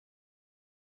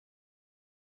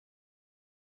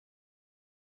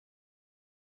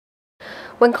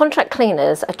When contract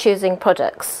cleaners are choosing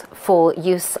products for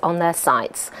use on their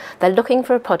sites, they're looking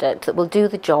for a product that will do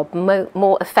the job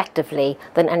more effectively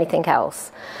than anything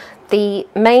else. The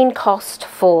main cost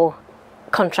for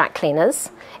contract cleaners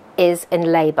is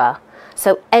in labour.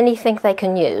 So anything they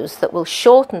can use that will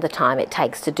shorten the time it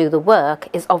takes to do the work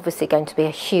is obviously going to be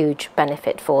a huge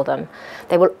benefit for them.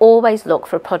 They will always look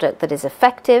for a product that is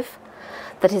effective,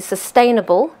 that is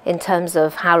sustainable in terms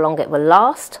of how long it will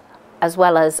last, as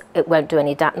well as it won't do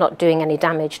not doing any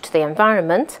damage to the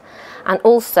environment, and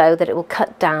also that it will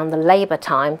cut down the labour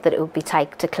time that it will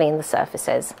take to clean the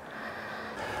surfaces.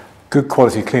 Good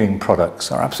quality cleaning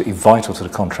products are absolutely vital to the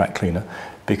contract cleaner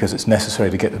because it's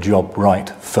necessary to get the job right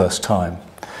first time.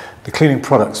 The cleaning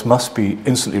products must be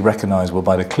instantly recognisable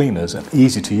by the cleaners and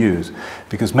easy to use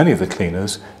because many of the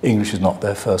cleaners, English is not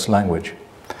their first language.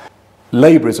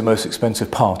 Labour is the most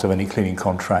expensive part of any cleaning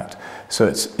contract, so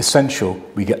it's essential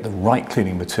we get the right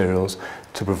cleaning materials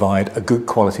to provide a good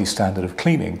quality standard of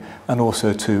cleaning and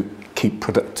also to keep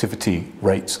productivity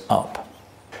rates up.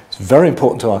 It's very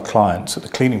important to our clients that the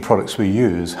cleaning products we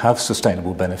use have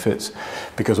sustainable benefits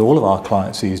because all of our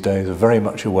clients these days are very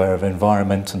much aware of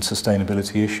environment and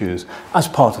sustainability issues as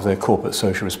part of their corporate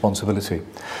social responsibility.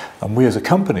 And we as a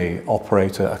company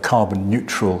operate a carbon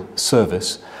neutral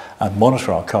service and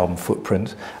monitor our carbon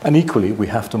footprint, and equally we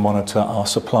have to monitor our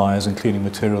suppliers and cleaning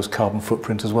materials carbon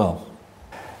footprint as well.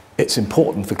 It's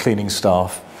important for cleaning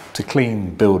staff to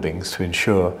clean buildings to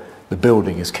ensure the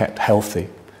building is kept healthy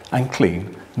and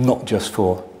clean, not just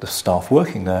for the staff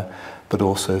working there, but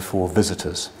also for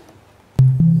visitors.